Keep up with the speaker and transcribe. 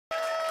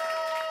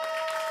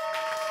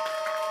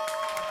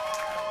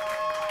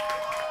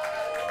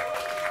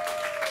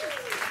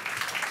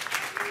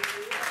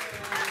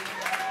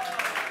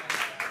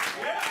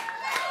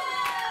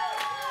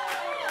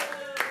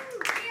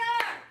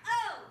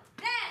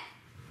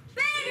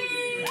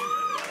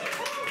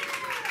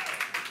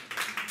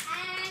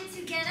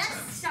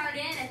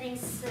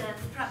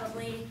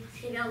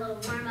know, a little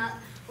warm-up.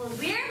 What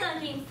we're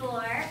looking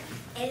for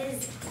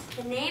is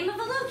the name of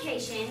a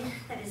location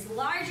that is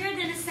larger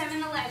than a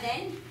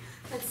 7-Eleven,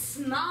 but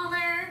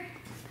smaller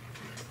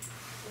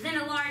than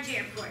a large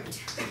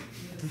airport.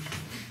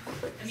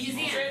 A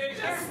museum.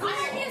 A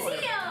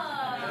museum!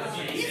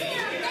 Museum,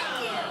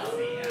 thank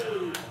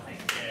you!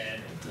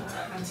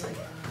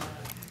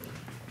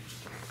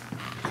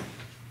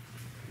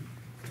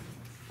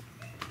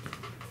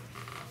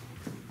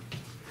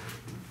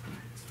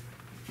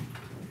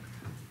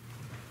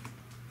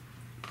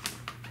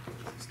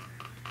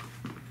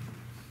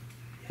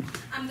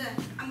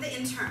 I'm the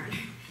intern,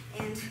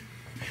 and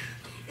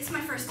it's my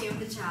first day on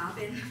the job,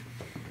 and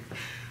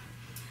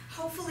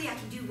hopefully I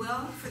can do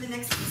well for the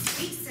next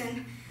 6 weeks,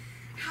 and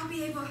I'll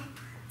be able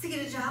to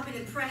get a job and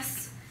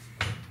impress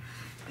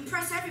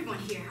everyone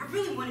here. I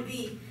really want to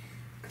be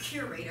a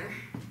curator.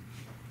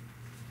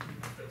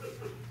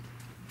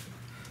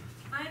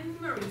 I'm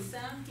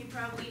Marisa. You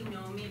probably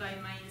know me by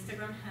my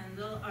Instagram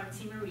handle,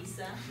 Artsy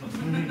Marisa.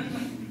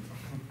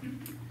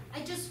 I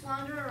just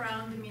wander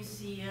around the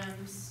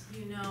museums,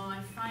 you know,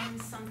 I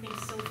find something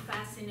so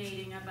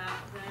fascinating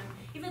about them,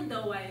 even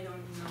though I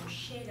don't know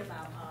shit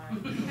about art.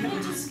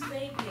 I just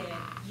fake it,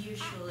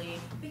 usually,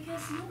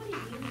 because nobody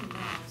really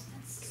knows.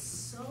 That's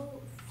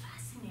so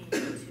fascinating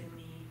to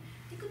me.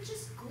 They could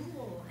just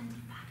Google and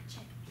fact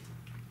check me.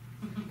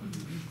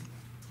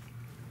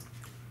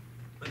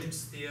 My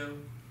name's Theo.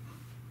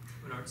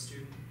 I'm an art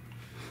student.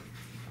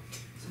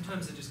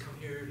 Sometimes I just come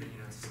here to,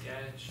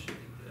 sketch.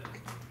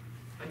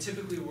 I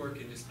typically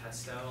work in just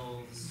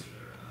pastels,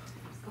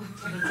 or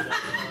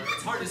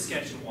it's hard to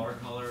sketch in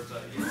watercolor,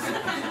 but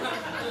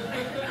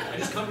I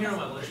just come here on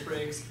my lunch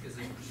breaks because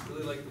I just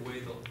really like the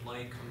way the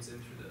light comes in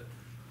through the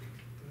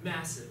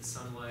massive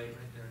sunlight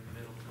right there in the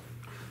middle of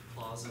the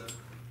plaza.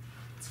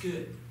 It's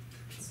good.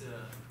 It's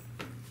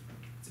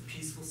a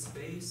peaceful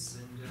space,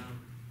 and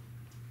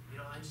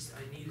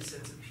I need a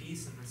sense of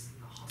peace in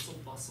the hustle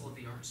bustle of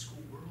the art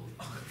school world.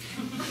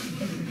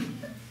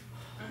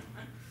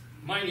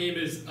 My name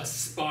is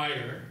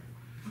Aspire.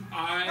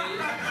 I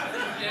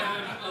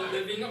am a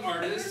living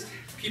artist.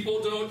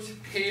 People don't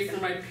pay for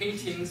my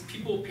paintings,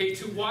 people pay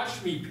to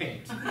watch me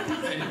paint.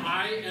 And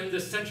I am the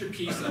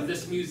centerpiece of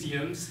this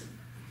museum's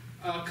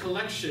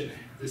collection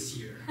this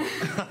year.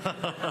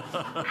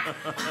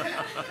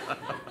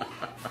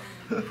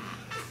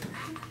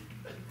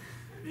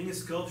 Being a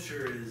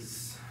sculpture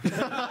is...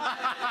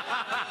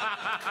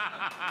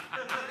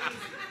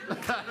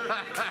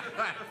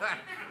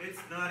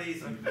 It's not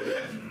easy.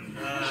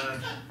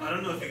 I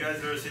don't know if you guys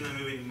have ever seen the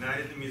movie Night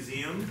at the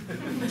Museum.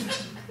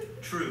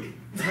 True.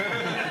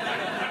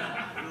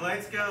 When the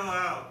lights go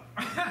out,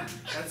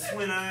 that's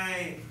when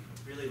I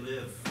really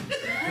live.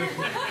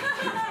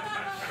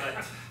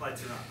 But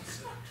lights are on,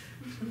 so.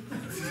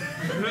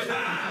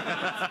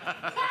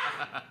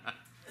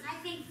 I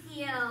think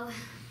Theo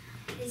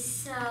is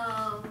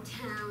so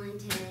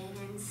talented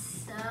and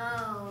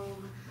so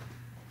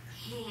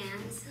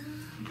handsome.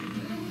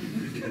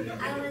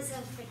 I was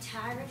a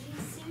photography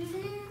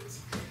student,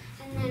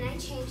 and then I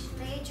changed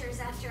majors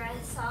after I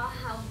saw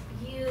how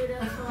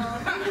beautiful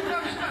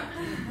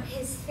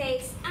his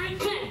face,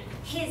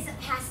 his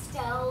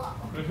pastel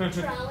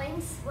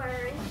drawings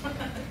were.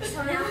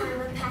 So now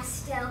I'm a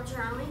pastel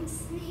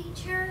drawings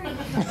major, and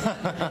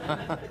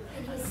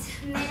he's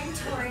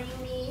mentoring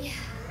me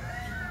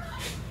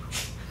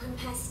on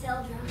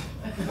pastel drawing.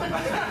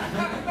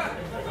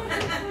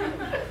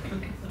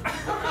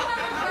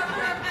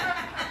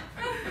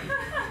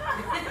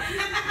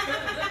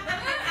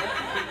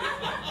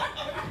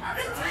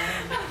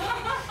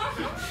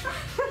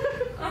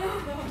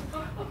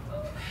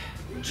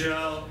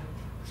 Joe,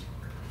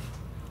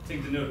 I think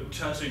the no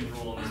touching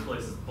rule in this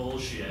place is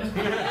bullshit.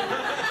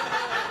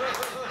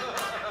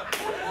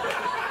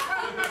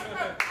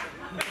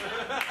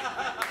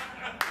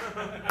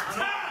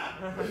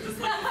 Just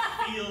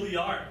feel the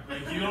art.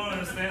 Like, you don't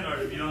understand art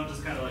if you don't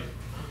just kind of like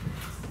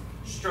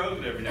stroke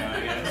it every now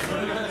and again.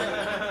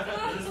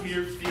 Just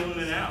you're feeling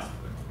it out.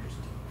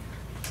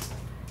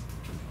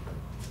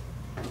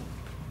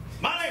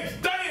 My name's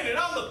Dan, and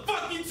I'm the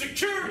fucking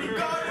security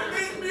guard of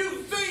this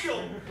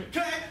museum.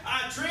 Okay,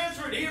 I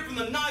transferred here from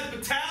the 9th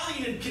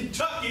Battalion in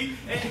Kentucky,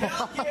 and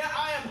hell yeah,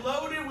 I am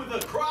loaded with a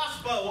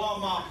crossbow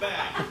on my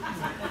back.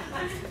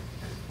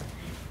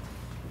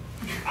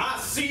 I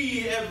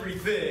see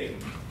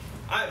everything.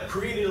 I've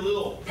created a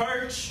little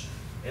perch,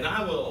 and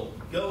I will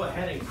go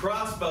ahead and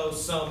crossbow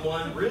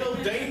someone real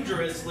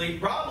dangerously,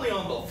 probably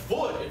on the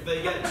foot if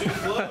they get too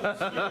close.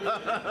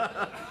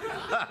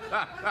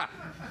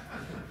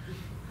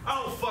 I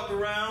don't fuck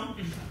around.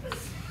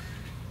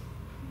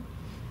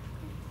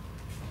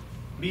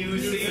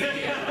 Museum.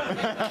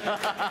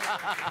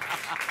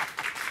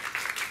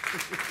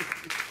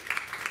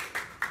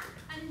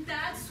 And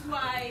that's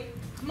why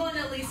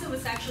Mona Lisa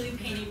was actually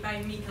painted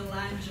by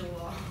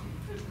Michelangelo.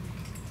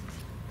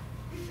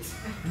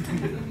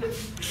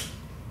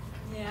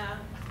 Yeah.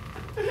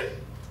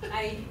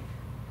 I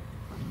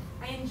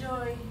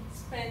enjoy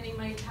spending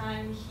my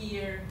time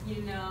here,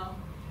 you know.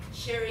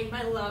 sharing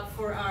my love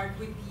for art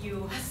with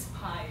you,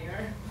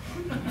 Aspire.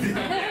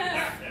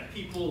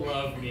 People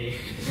love me.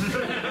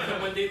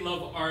 But when they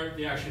love art,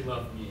 they actually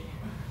love me.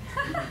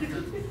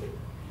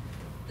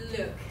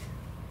 Look,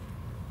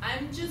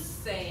 I'm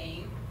just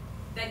saying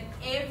that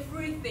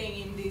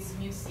everything in this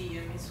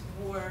museum is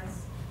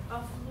worth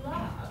of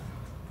love.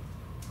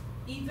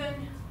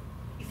 Even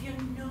if you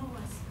know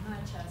as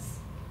much as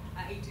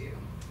I do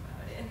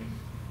about it.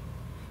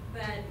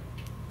 But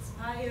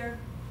Aspire,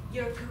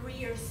 your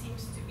career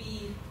seems to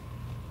be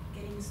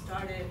getting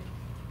started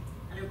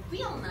at a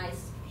real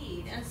nice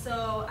speed. And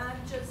so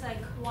I'm just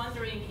like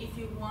wondering if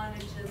you want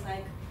to just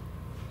like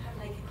have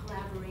like a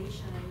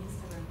collaboration on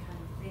Instagram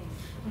kind of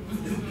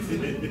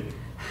thing.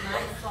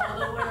 My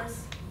followers,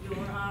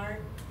 your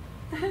art,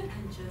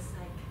 and just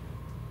like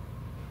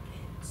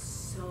get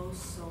so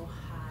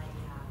high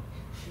up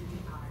in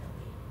the art of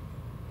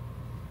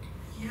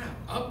it. Yeah,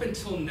 up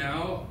until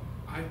now,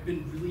 I've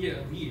been really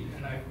a lead,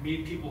 and I've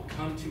made people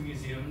come to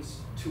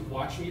museums to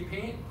watch me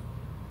paint.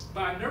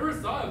 But I've never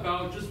thought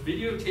about just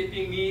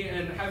videotaping me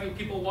and having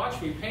people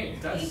watch me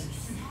paint.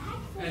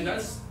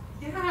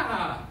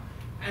 Yeah.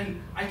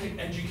 And I can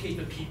educate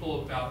the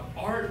people about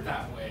art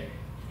that way.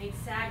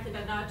 Exactly,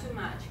 but not too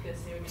much,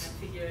 because they're gonna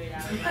figure it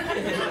out.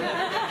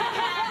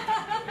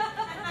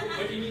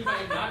 What do you mean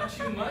by not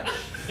too much?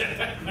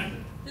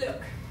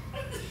 Look,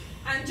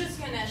 I'm just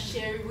gonna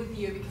share it with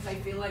you because I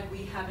feel like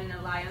we have an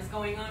alliance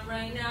going on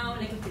right now,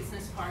 like a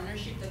business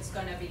partnership that's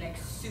gonna be like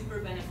super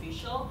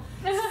beneficial.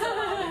 So,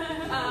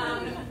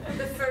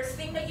 the first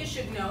thing that you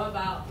should know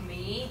about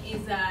me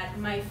is that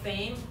my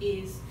fame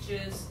is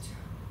just,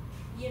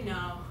 you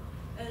know,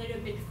 a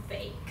little bit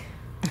fake.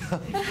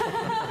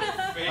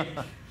 Fake.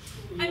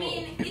 I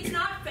mean, it's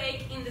not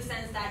fake in the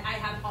sense that I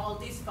have all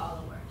these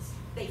followers.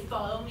 They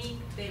follow me,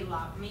 they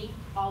love me,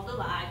 all the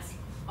likes,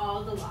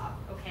 all the love,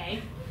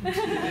 okay?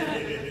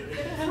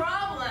 The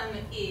problem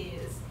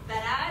is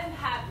that I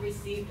have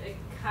received a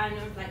kind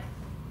of like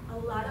a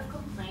lot of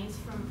complaints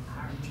from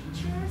art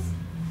teachers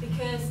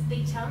because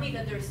they tell me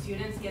that their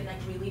students get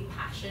like really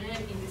passionate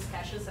in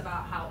discussions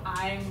about how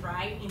I'm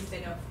right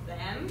instead of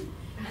them.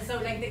 And so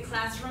like the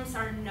classrooms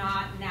are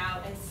not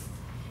now as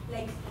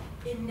like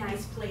a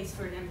nice place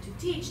for them to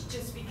teach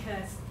just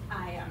because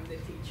I am the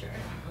teacher.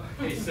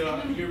 Okay, so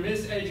you're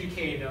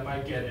miseducating them, I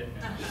get it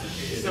now.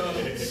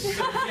 Okay, so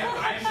yeah,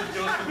 I should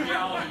dose the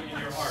reality in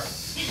your art.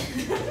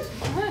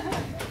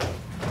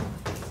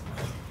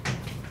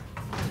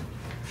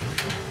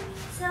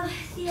 So,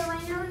 Theo, I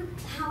know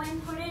how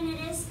important it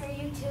is for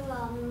you to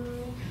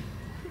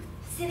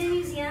sit in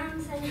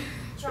museums and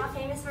draw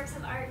famous works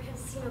of art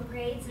because, you know,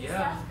 grades and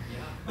stuff.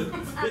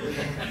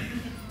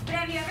 But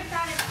have you ever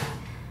thought of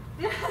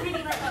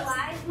maybe like a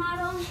live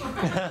model?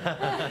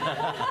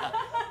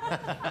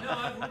 No,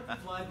 I've worked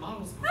with live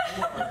models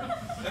before.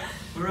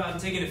 We were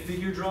taking a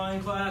figure drawing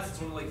class. It's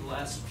one of like the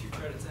last few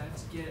credits I have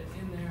to get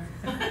in there.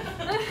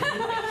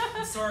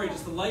 I'm sorry,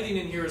 just the lighting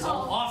in here is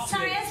all off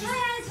Sorry, today.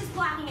 I was just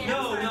blocking it.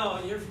 No,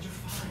 you're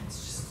fine.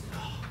 It's just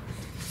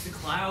the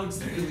clouds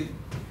that really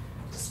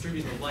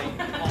distribute the light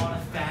in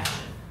odd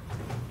fashion.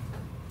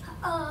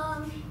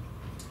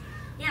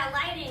 Yeah,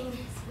 lighting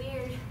is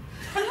weird.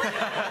 I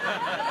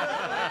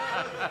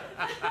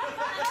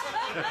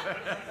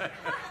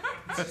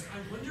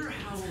wonder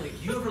how, like,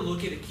 you ever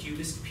look at a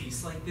cubist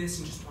piece like this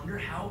and just wonder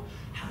how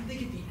do they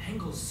get the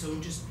angles so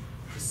just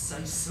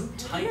precise, so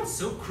tight,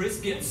 so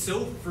crisp, yet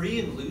so free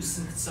and loose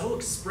and so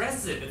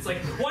expressive? It's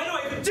like, why do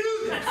I even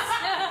do this?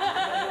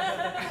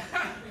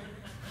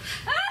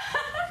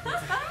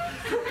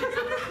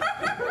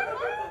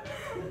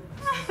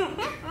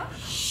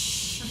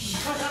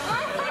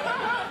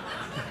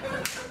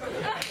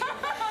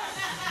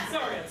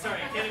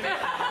 Sorry, I can't even.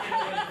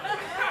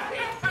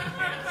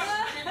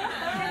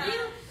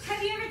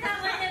 Have you ever thought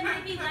what it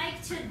might be like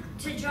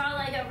to draw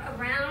like a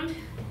round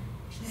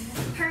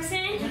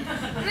person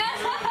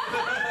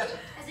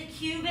as a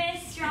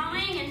cubist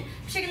drawing, and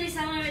particularly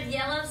someone with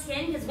yellow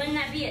skin? Because wouldn't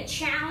that be a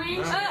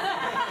challenge?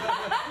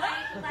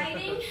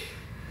 Lighting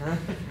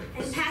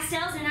and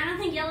pastels, and I don't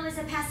think yellow is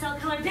a pastel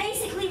color.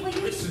 Basically, will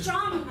you just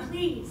draw me,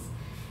 please?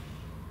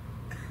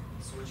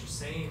 So what you're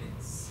saying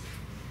is,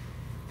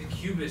 the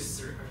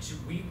cubists are too,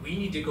 we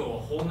need to go a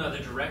whole nother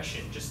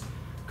direction, just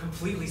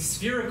completely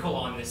spherical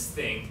on this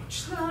thing.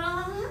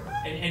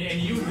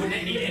 And you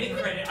wouldn't need any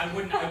credit. I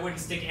wouldn't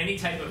stick any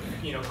type of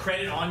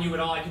credit on you at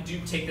all. I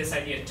could take this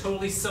idea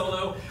totally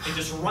solo and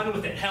just run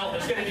with it. Hell,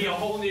 there's gonna be a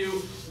whole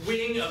new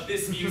wing of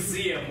this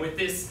museum with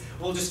this,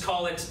 we'll just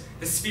call it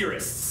the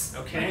Spherists,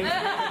 okay?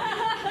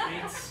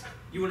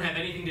 You wouldn't have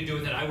anything to do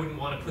with it. I wouldn't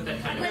want to put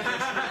that kind of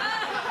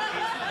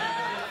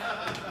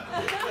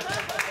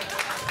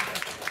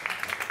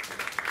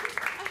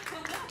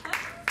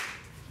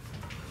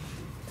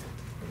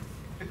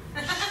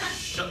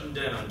Shutting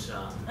down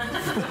time.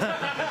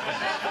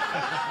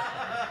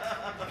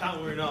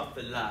 Powering off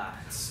the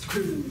lights.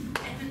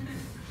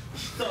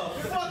 The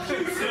fuck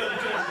you said?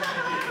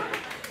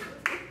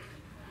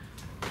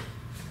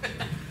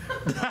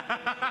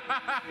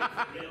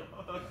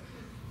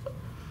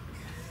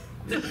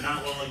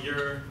 Not while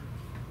you're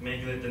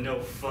making it the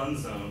no fun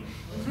zone.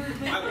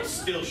 I will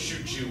still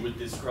shoot you with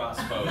this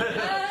crossbow.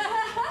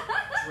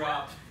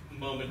 Drop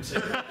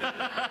momentarily. That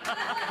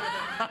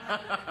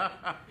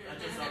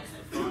just ups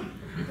the fun.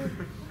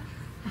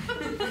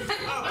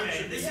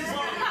 Okay, this is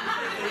long.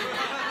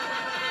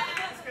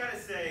 I just gotta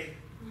say,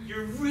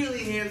 you're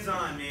really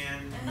hands-on,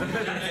 man.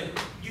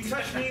 You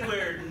touched me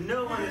where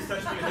no one has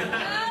touched me.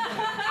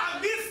 I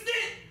missed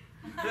it!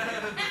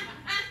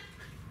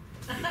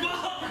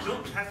 You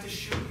don't have to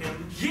shoot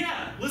him.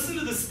 Yeah, listen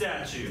to the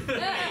statue.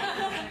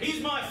 He's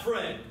my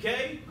friend,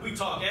 okay? We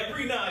talk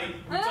every night.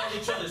 We tell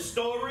each other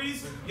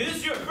stories. This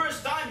is your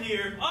first time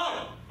here.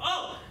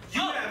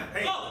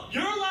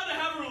 You're allowed to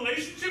have a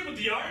relationship with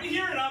the art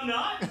here and I'm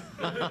not?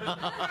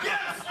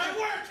 Yes, I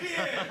work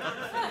here!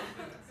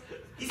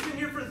 He's been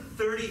here for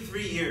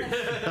 33 years.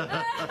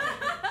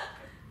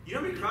 You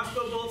know how many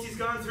crossbow bolts he's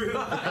gone through?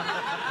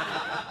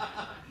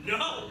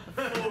 No,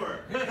 4.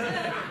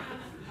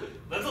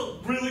 That's a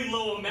really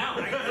low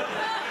amount. I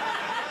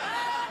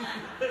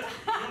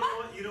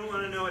know. You don't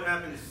want to know what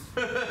happens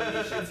when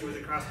he shoots you with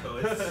a crossbow.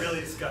 It's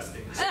really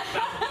disgusting.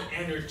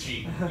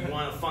 Energy. You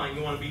want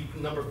to be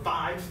number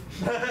 5?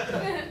 Maybe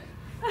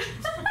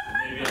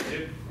I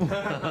do.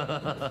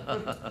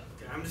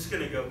 I'm just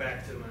gonna go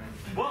back to my.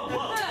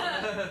 Whoa!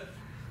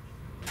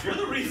 You're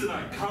the reason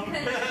I come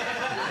here.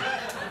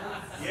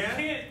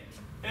 Yeah.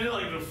 And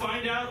to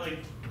find out,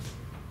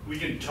 we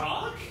can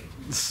talk.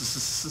 You're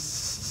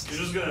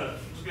just gonna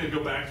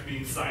go back to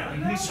being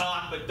silent?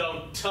 Talk, but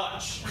don't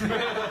touch.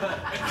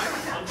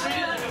 I'm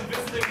treated like I'm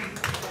visiting.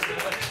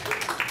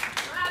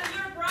 Grab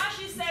your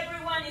brushes,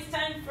 everyone. It's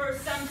time for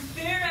some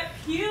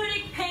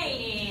therapeutic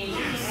painting.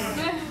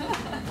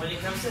 When it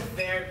comes to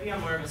therapy,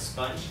 I'm more of a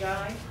sponge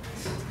guy.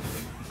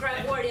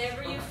 Grab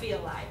whatever you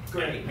feel like.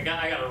 Great.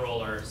 I got a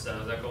roller, so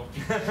is that cool?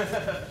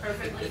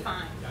 Perfectly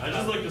fine. I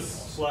just like to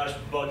splash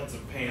buckets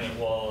of paint at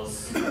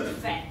walls.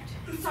 Perfect.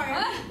 I'm sorry,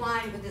 I'm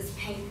blind with this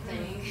paint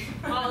thing.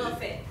 All of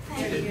it.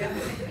 Thank you.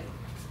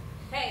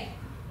 Hey,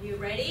 you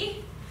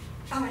ready?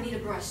 Oh, I need a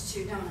brush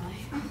too, don't I?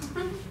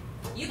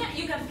 You can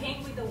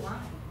paint with the wine.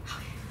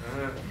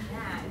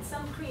 Yeah, it's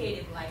some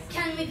creative license.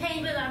 Can we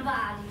paint with our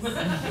bodies?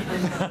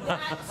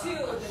 That too.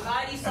 The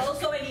body's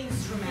also an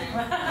instrument. We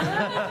can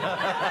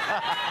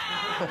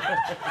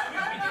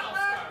all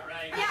start,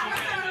 right?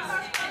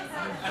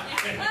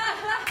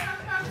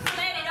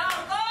 Let it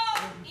all go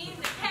in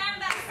the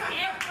canvas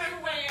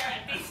everywhere.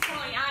 At this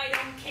point, I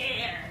don't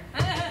care.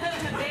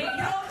 They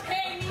don't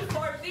pay me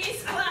for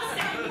this class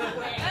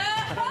anyway.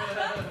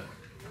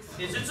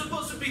 Is it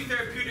supposed to be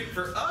therapeutic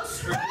for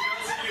us or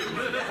just you?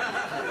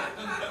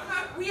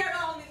 We are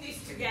all in this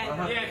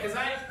together. Yeah, because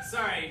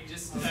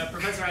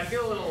Professor, I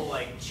feel a little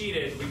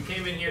cheated. We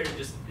came in here to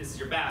this is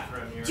your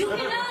bathroom. You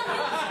can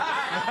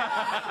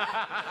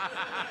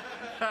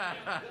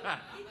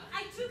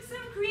I took some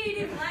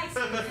creative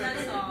license,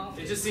 that's all.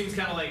 It just seems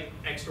kind of like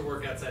extra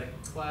work outside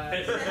of class.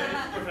 Hey,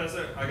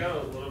 Professor, I got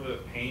a little bit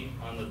of paint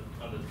on the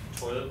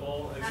toilet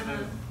bowl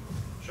accident.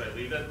 Should I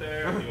leave that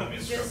there, or do you want me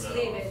to scrub Just that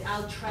leave off? it.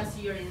 I'll trust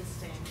your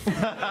instincts.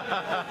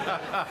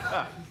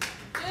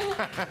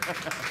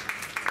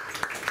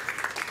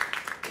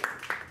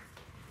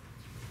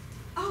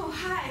 Oh,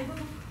 hi. Well,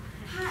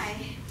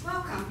 hi.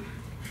 Welcome.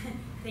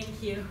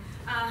 Thank you.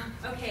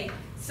 Okay,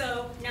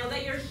 so now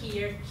that you're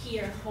here,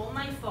 hold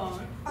my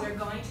phone. We're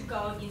going to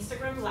go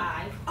Instagram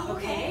Live. Oh,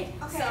 okay.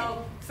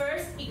 So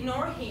first,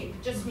 ignore him,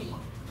 just me.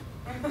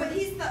 But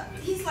he's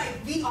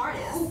like the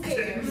artist. Who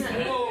cares?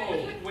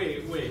 Whoa,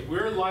 wait.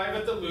 We're live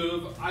at the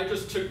Louvre. I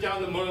just took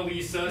down the Mona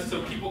Lisa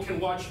so people can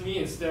watch me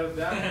instead of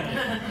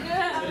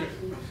that.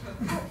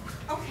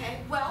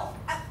 Okay, well,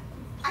 I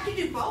can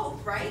do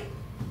both, right?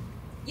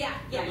 Yeah,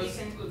 you let's,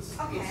 can. let's,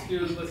 Okay.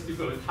 let's do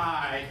both.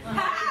 Hi.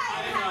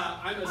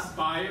 Hi. I'm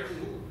Aspire.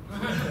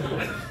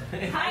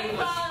 Hi,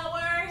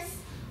 followers.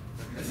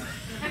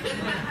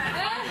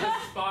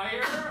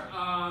 Aspire.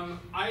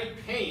 I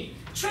paint.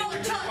 Troller,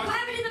 what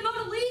happened to the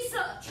Mona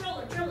Lisa?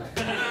 Troller.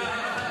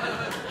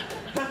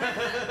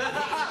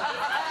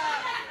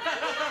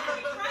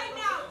 Right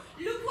now,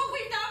 look what we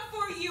done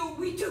for you.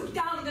 We took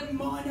down the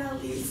Mona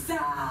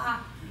Lisa.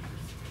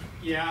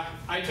 Yeah,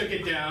 I took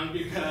it down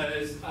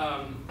because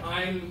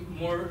I'm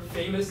more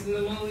famous than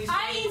the Mona Lisa.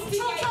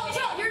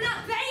 Troll, you're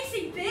not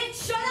Banksy,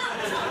 bitch. Shut up.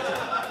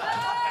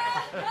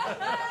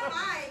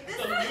 Hi. The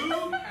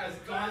Louvre has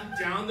gone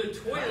down the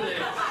toilet.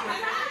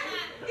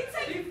 It's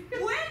like,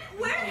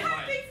 when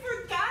have they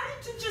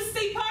forgotten to just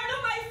say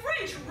pardon my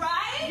French,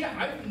 right? Yeah,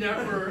 I've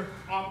never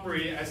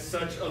operated at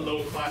such a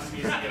low-class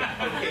museum.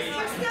 Okay.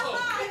 We're still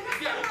live.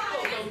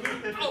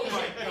 Oh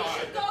my You God.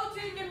 should go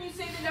to the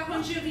Musée de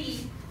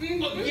l'Orangerie.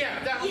 Oh,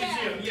 yeah, that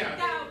museum, yeah.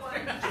 That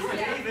one.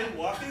 Yeah. David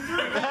walking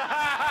through.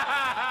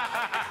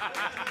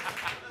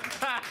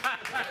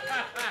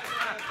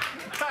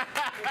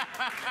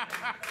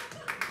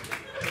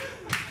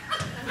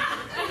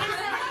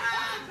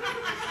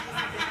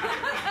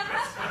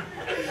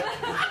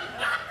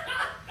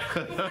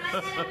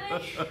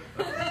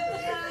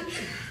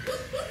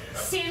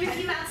 Stand with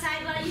you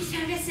outside while you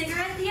smoke a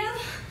cigarette, Theo?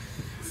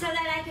 so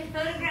that I could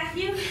photograph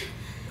you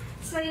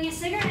smoking a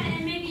cigarette,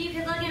 and maybe you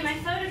could look at my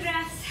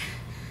photographs.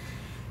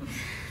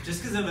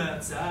 Just because I'm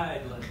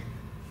outside, like,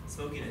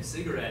 smoking a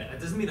cigarette, that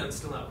doesn't mean I'm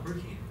still not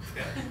working.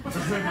 Okay?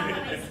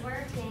 I'm always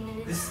working,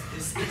 and it's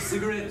This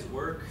cigarette is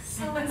work.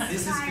 so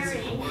This is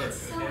physical inspiring. work, It's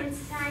so okay?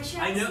 inspiring. Should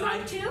I I know-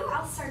 smoke too?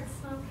 I'll start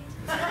smoking.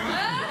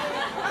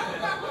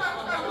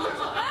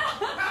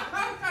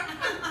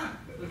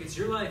 Look, it's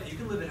your life. You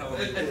can live it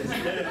however it is.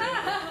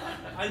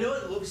 I know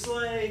it looks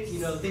like, you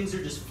know, things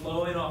are just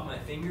flowing off my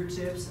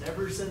fingertips, and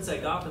ever since I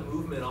got the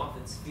movement off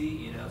its feet,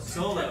 you know,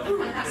 Solo,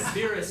 the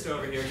spherist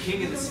over here,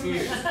 king of the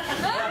spheres,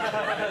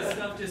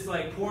 stuff just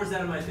like pours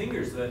out of my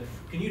fingers, but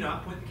can you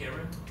not point the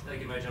camera,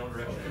 like in my general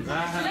direction?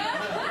 Trying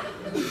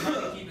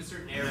to keep a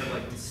certain air of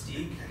like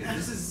mystique,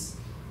 because this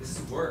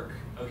is work,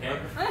 okay?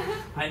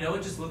 I know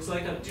it just looks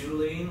like I'm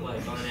doodling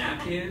like on a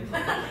napkin,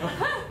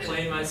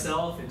 playing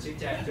myself in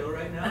tic-tac-toe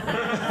right now.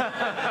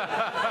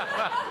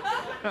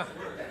 It's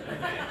work,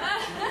 okay?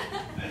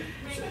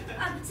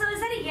 So is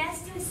that a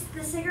yes to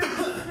the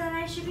cigarettes that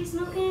I should be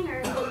smoking,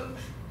 or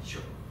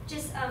Sure.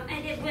 just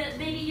and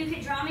maybe you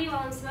could draw me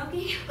while I'm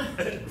smoking?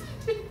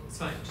 It's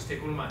fine. Just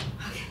take one of mine.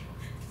 Okay.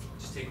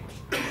 Just take one.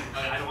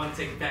 I don't want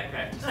to take it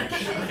back.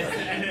 Okay.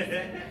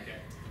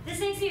 This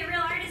makes me a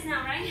real artist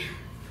now, right?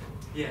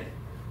 Yeah.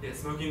 Yeah.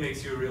 Smoking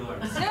makes you a real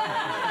artist.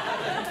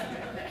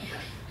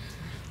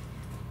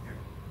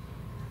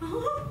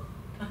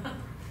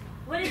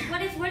 What if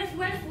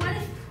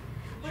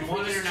You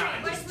want it or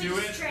not? What Just if we do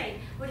just it. trade?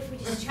 What if we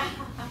just trade?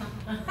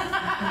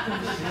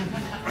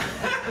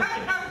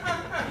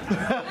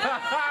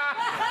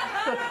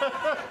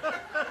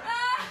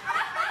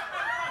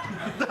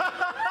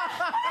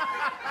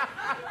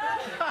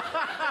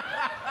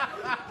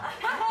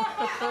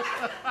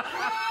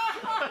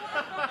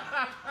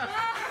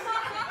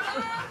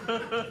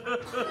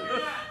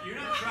 You're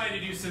not trying to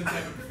do some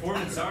type of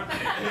performance art thing.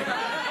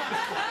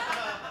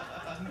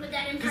 Would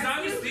that Because impress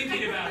I was you?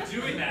 thinking about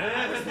doing that.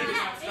 I was thinking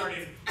about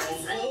starting. I'm a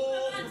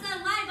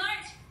live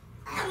artist.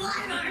 I'm a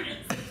live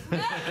artist.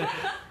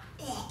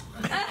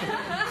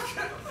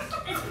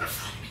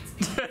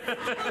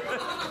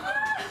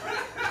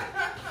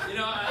 You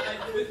know,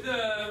 with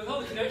all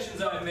the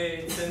connections I've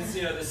made since,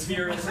 you know, the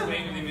Spherist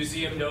wing of the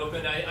museum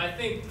opened, I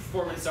think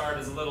performance art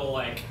is a little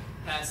like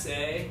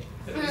passe,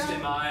 at least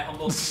in my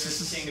humble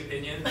Spherist king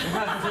opinion.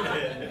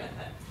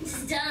 This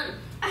is dumb.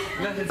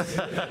 This is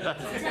dumb.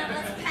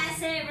 Let's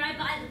pass it right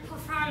by the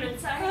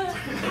performance art.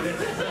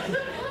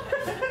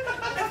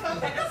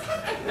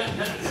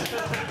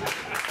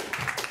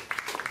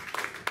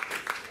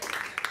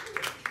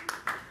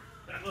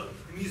 Look,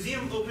 the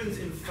museum opens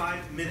in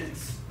 5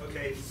 minutes.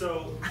 Okay,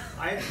 so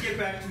I have to get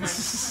back to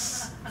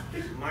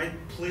my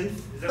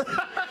plinth. Is that?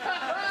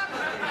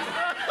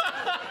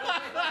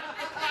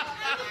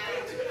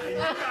 And you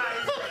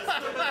guys.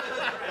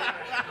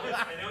 I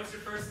know it's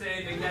your first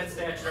day, Big Dad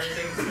stature,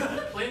 everything's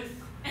plinth.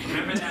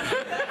 Remember that.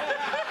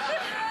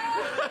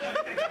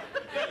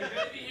 You're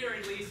going to be here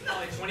at least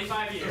probably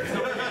 25 years.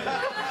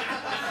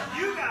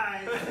 You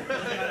guys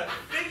gotta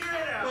figure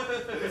it out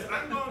because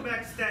I'm going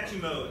back to statue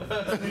mode.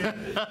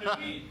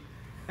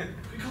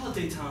 We call it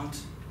detente.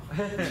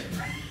 Well,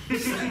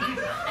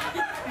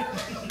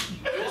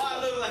 I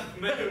look like a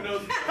man who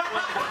knows.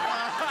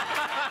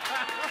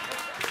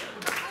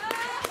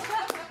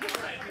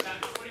 Right, in about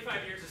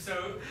 25 years or so,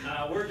 a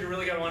word you're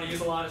really going to want to use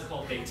a lot is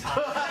called detente.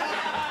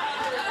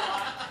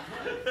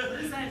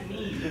 What does that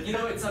mean? You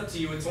know, it's up to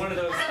you. It's one of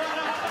those.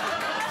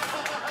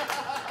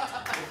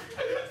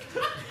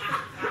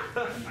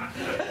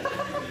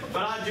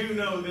 But I do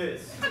know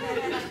this.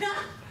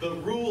 The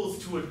rules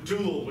to a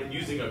duel when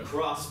using a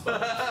crossbow.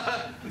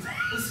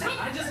 Listen,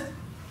 I just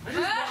want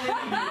to end your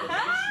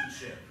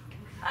relationship.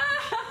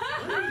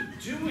 What are you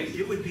doing?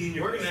 It would be in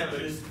your We're gonna have a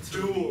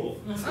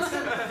duel.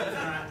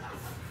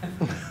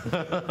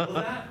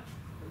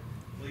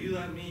 Will you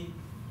let me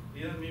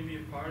be a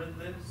part of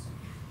this?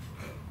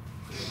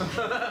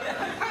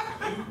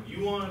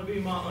 You want to be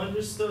my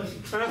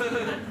understudy?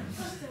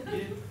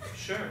 Yeah,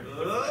 sure.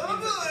 Oh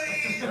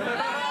boy!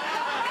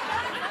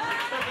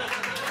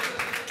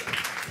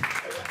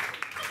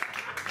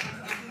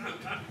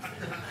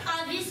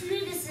 Obviously,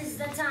 this is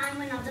the time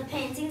when all the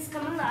paintings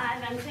come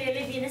alive. I'm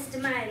clearly Venus de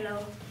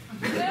Milo.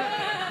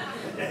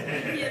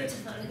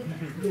 Beautiful.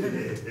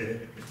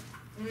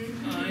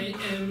 I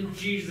am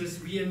Jesus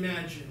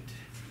reimagined.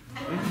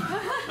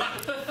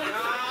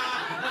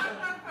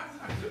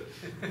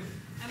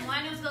 I'm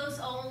one of those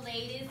old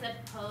ladies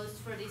that posed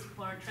for this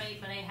portrait,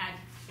 but I had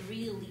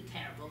really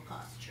terrible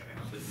posture.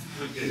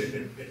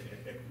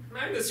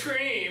 I'm the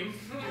Scream.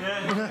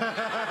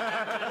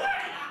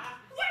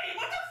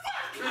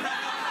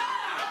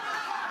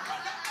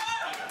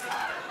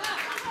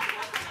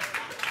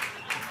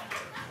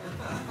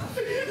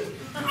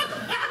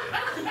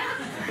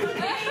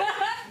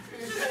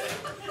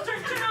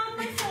 Turn on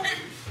my phone.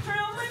 Turn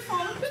on my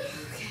phone.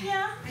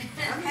 Yeah.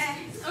 Okay.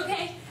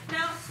 Okay.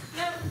 Now,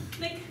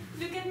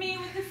 look at me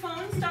with the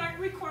phone. Start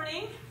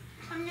recording.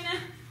 I'm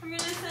gonna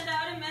send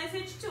out a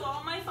message to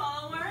all my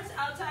followers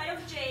outside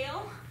of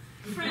jail.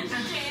 French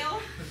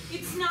jail.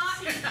 It's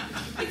not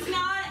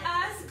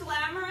as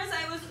glamorous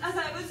as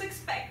I was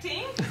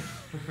expecting.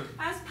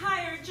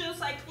 Aspire just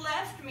like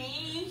left me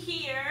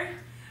here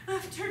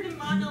after the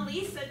Mona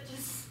Lisa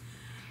just.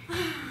 Oh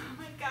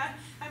my God!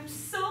 I'm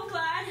so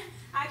glad.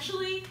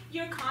 Actually,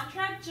 your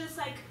contract just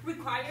like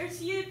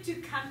requires you to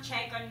come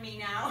check on me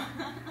now.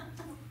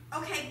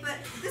 Okay, but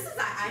this is an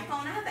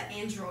iPhone. I have an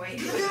Android.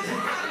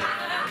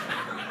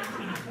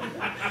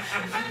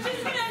 I'm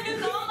just gonna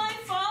lose all my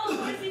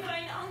followers if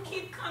I don't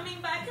keep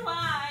coming back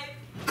live.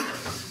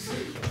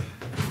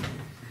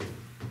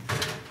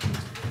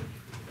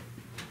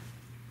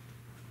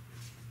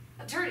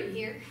 Attorney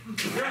here.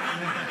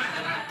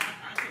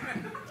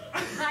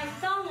 By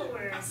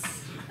followers,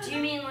 do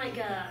you mean like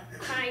a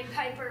Pied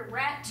Piper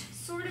rat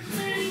sort of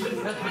thing?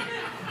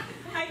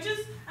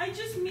 I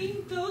just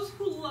mean those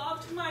who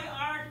loved my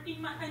art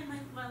in my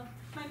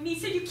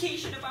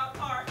miseducation about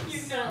art,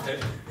 you know.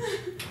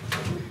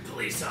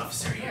 Police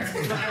officer here.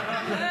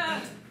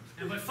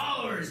 And by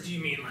followers, do you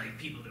mean like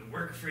people that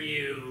work for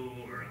you,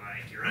 or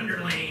like your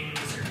underlings,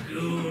 or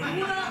goons?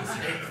 Well,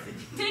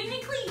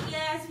 technically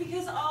yes,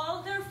 because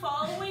all their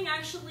following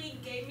actually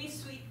gave me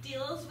sweet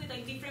deals with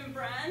like different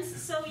brands.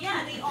 So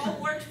yeah, they all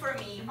worked for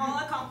me, all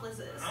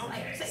accomplices.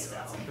 Okay, I'd say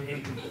so.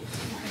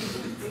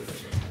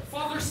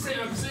 Father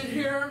Sampson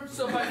here.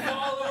 So by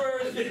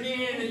followers, you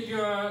mean that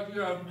you're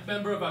a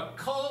member of a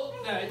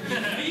cult that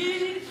you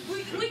lead?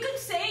 We could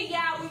say,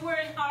 yeah, we were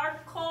an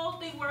art cult.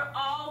 They were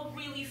all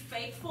really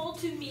faithful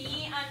to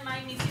me and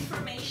my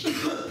misinformation.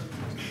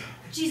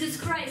 Jesus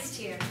Christ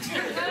here.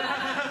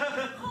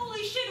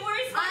 Holy shit, where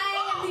is my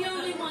I am the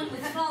only one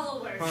with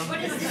followers.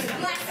 What is this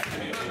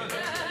blasphemy?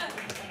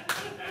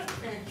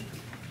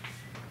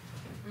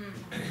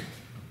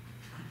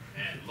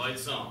 And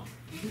lights on.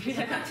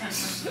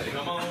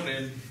 Come on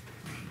in.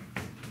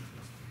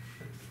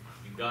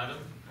 You got him?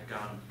 I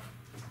got him.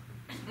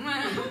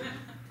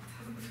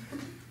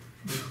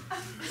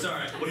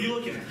 Sorry. What are you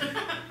looking at?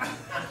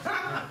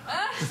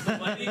 The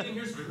lighting in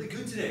here is really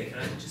good today. Can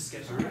I just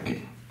sketch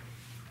it?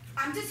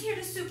 I'm just here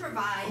to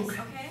supervise,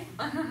 okay?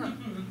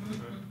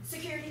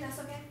 Security, that's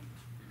okay?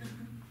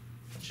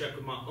 Check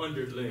with my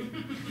underling.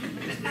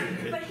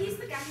 But he's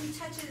the guy who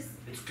touches.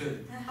 It's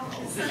good.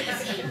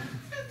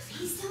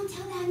 Please don't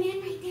tell that man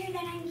right there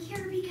that I'm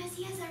here because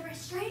he has a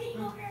restraining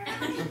order.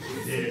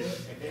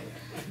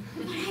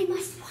 But I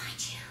must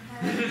watch you.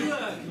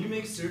 Can you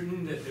make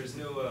certain that there's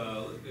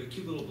no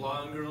cute little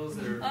blonde girls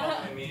that are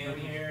following me in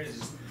here? It's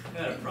just I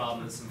had a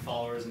problem with some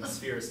followers in the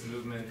Spherist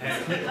movement.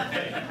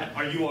 Hey,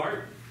 are you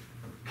art?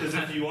 Because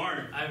if you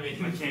aren't, I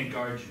mean, I can't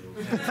guard you.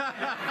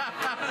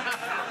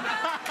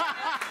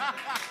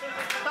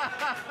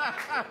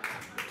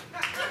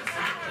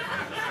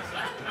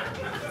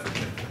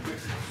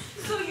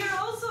 So you're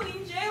also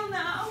in jail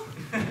now?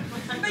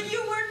 But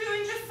you were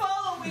doing the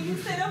following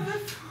instead of the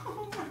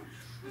follower.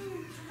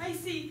 I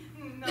see.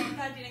 No,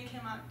 that didn't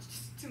come out.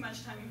 Just too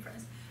much time in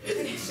France.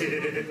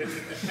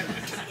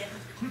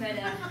 But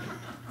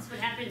that's what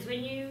happens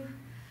when you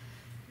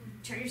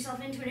turn yourself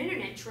into an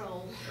internet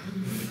troll.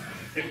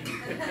 They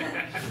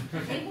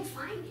will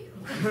find you.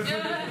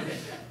 And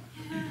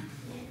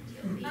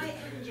you'll be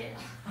in jail.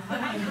 I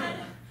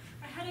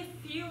had a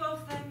few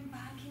of them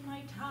back in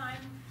my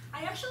time.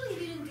 I actually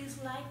didn't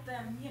dislike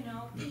them, you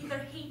know. They either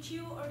hate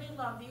you or they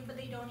love you, but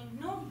they don't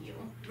ignore you.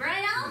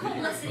 Right on,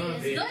 publicity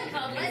is good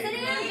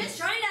publicity. I'm just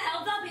trying to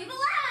help the people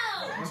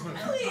out.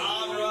 Please.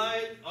 All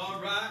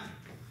right.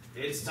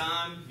 It's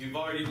time. You've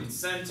already been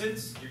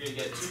sentenced. You're gonna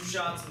get 2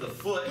 shots in the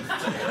foot.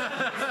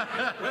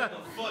 Where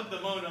the fuck the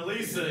Mona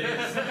Lisa is?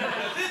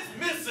 Because it's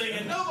missing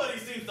and nobody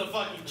seems to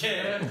fucking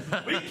care.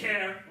 We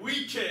care.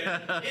 We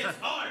care. It's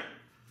art.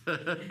 We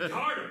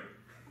guard her.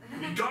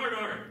 We guard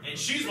art. And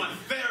she's my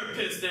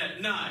therapist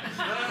at night.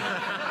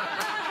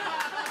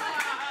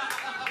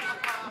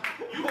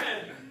 You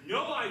had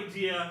no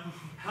idea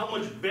how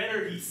much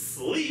better he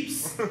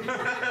sleeps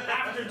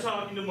after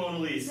talking to Mona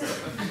Lisa.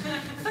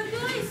 But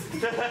guys,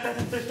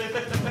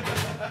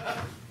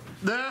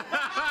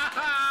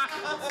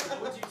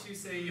 what would you two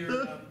say your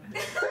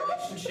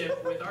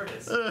relationship with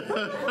artists?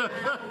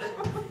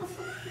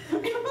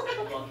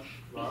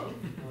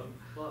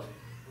 Love?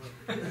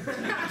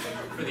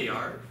 For the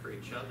art? For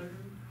each other?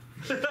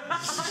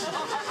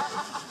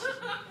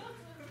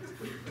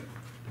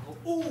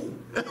 Ooh!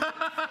 I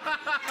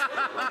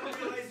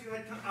realized you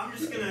had come. I'm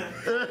just gonna.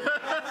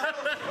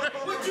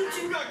 What you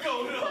two got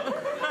going on?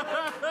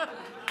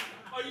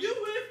 Are you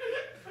with?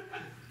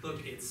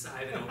 Look, it's I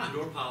have an open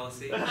door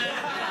policy. Thank you.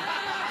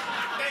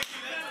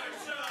 That's our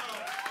show.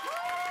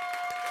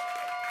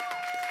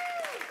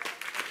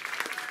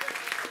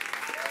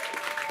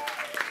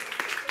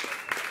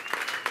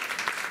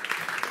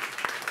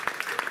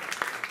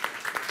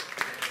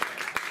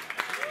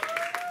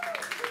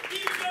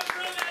 Keep it up,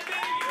 bro, that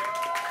baby.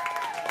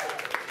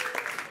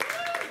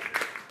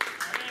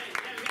 Alright,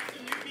 yeah, we got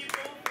some new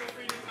people. Feel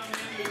free to come in.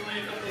 We've only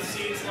a couple of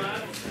seats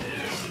left.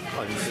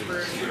 For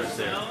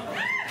yourself.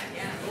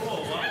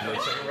 Cool.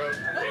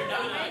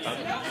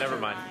 Never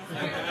mind.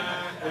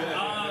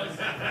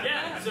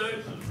 Yeah, so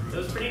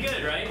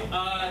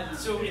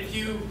So if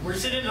you were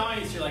sitting in the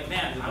audience, you're like,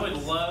 man, I would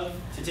love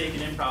to take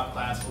an improv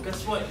class. Well,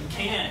 guess what? You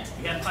can.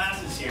 We have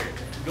classes here.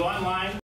 Go online.